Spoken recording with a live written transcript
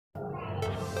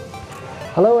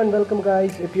Hello and welcome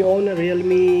guys. If you own a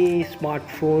Realme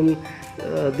smartphone,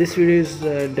 this video is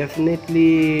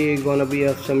definitely gonna be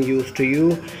of some use to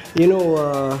you.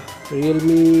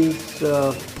 Realme's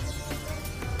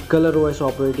ColorOS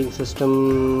operating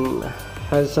system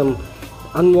has some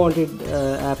unwanted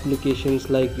applications,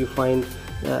 like you find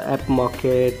app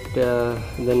market.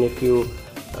 Then if you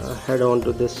head on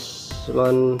to this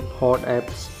one, hot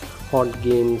apps, hot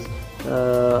games.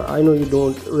 I know you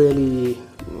don't really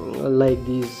like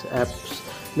these apps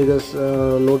because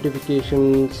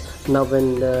notifications now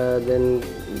and then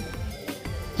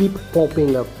keep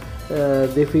popping up.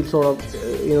 They feel sort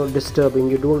of disturbing.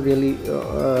 You don't really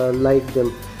like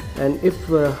them, and if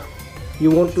you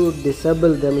want to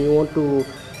disable them, you want to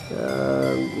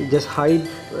just hide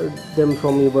them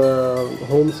from your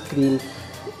home screen,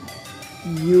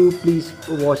 you please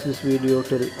watch this video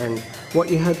till end.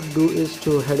 What you have to do is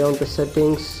to head on to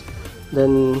settings,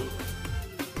 then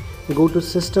go to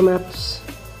system apps,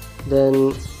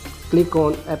 then click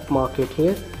on app market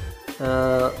here.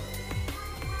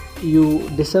 You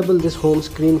disable this home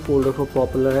screen folder for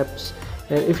popular apps,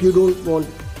 and if you don't want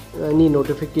any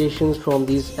notifications from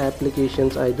these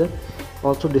applications either,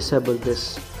 also disable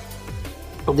this.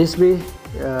 This way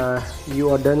you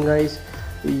are done guys.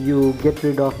 You get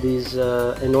rid of these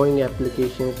annoying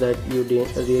applications that you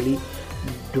really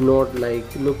do not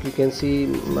like. Look, you can see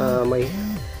my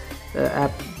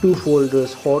app, two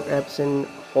folders, hot apps and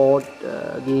hot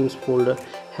games folder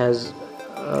has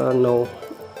now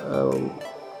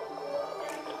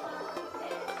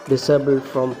disabled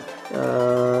from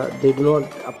they do not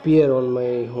appear on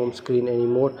my home screen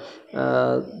anymore.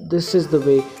 This is the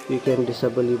way you can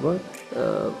disable your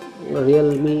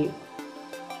Realme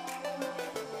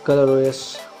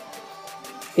ColorOS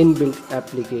inbuilt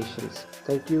applications.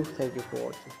 Thank you for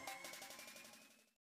watching.